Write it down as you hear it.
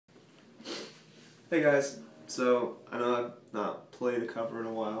Hey guys, so I know I've not played a cover in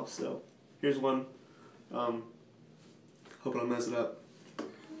a while, so here's one. Hoping I don't mess it up.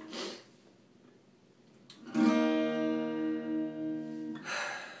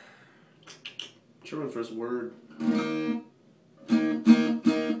 What's your first word?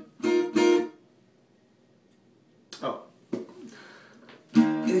 Oh.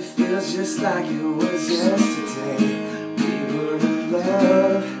 It feels just like it was yesterday. We were in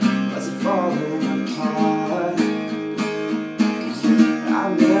love, wasn't falling apart.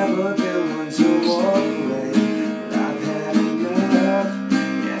 I've never been one to walk away, but I've had enough.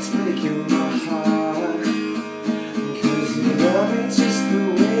 Yeah, it's breaking my heart. Cause your love ain't just the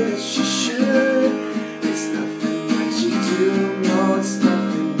way that you should. It's nothing that you do, no, it's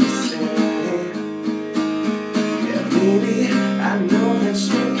nothing you say. Yeah, baby, I know that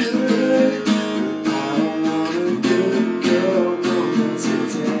you're good, but I don't wanna do girl no more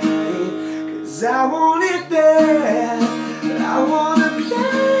today. Cause I want it there, I want